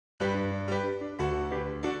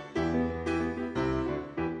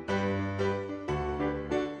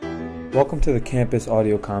Welcome to the campus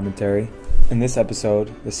audio commentary. In this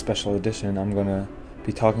episode, this special edition, I'm going to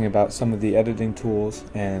be talking about some of the editing tools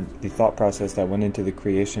and the thought process that went into the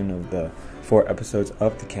creation of the 4 episodes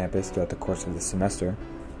of the campus throughout the course of the semester.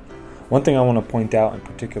 One thing I want to point out in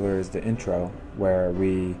particular is the intro, where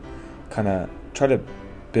we kind of try to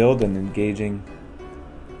build an engaging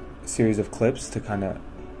series of clips to kind of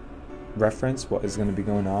reference what is going to be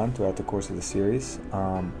going on throughout the course of the series.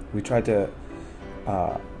 We tried to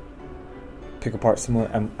pick apart similar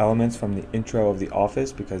elements from the intro of The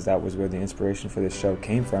Office because that was where the inspiration for this show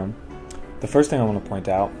came from. The first thing I want to point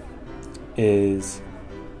out is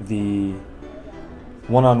the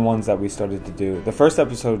one-on-ones that we started to do. The first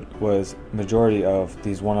episode was majority of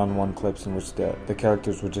these one-on-one clips in which the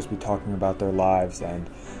characters would just be talking about their lives and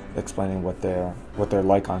explaining what they're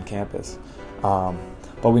like on campus.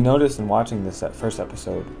 But we noticed in watching this first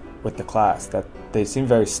episode with the class that they seemed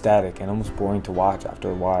very static and almost boring to watch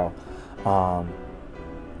after a while.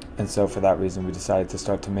 And so for that reason we decided to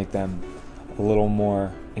start to make them a little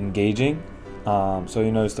more engaging. So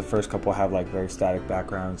you notice the first couple have like very static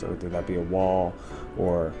backgrounds, or whether that be a wall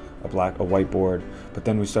or a whiteboard. But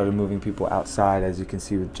then we started moving people outside, as you can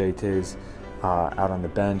see with JTiz out on the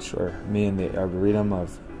bench, or me in the Arboretum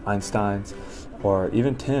of Einstein's, or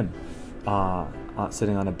even Tim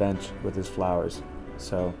sitting on a bench with his flowers.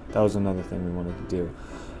 So that was another thing we wanted to do.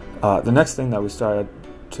 The next thing that we started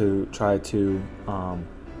to try to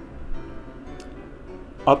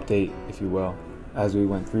update, if you will, as we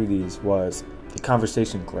went through these, was the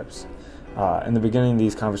conversation clips. In the beginning,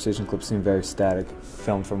 these conversation clips seemed very static,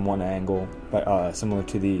 filmed from one angle, but similar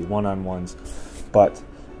to the one-on-ones. But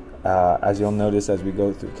as you'll notice, as we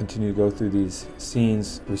continue to go through these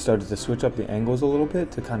scenes, we started to switch up the angles a little bit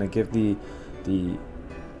to kind of give the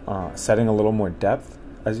setting a little more depth,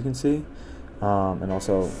 as you can see, and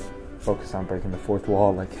also focus on breaking the fourth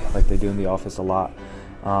wall like they do in The Office a lot.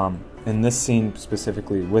 In this scene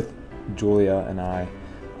specifically with Julia and I,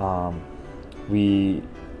 we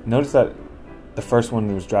noticed that the first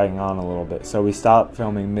one was dragging on a little bit, so we stopped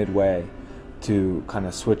filming midway to kind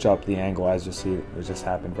of switch up the angle. As you see, it just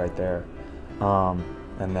happened right there.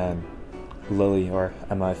 And then Lily, or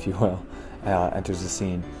Emma if you will, enters the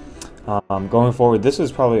scene. Going forward, this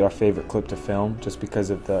is probably our favorite clip to film, just because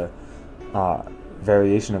of the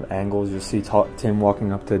variation of angles. You'll see Tim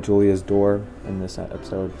walking up to Julia's door in this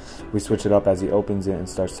episode. We switch it up as he opens it and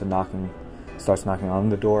starts knocking on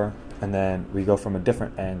the door, and then we go from a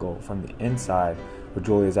different angle from the inside where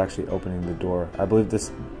Julia is actually opening the door. I believe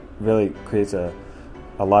this really creates a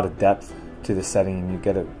lot of depth to the setting, and you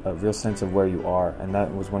get a real sense of where you are, and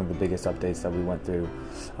that was one of the biggest updates that we went through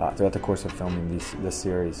throughout the course of filming this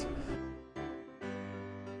series.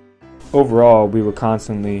 Overall, we were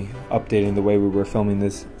constantly updating the way we were filming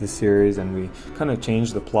this series, and we kind of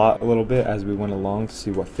changed the plot a little bit as we went along to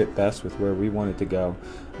see what fit best with where we wanted to go.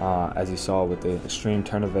 As you saw with the extreme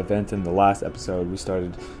turn of events in the last episode, we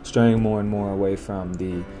started straying more and more away from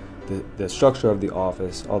the structure of The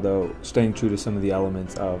Office, although staying true to some of the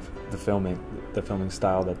elements of the filming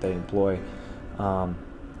style that they employ.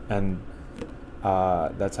 And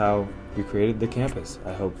that's how we created the campus.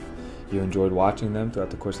 I hope you enjoyed watching them throughout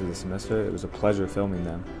the course of the semester. It was a pleasure filming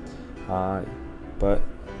them. But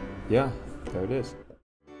yeah, there it is.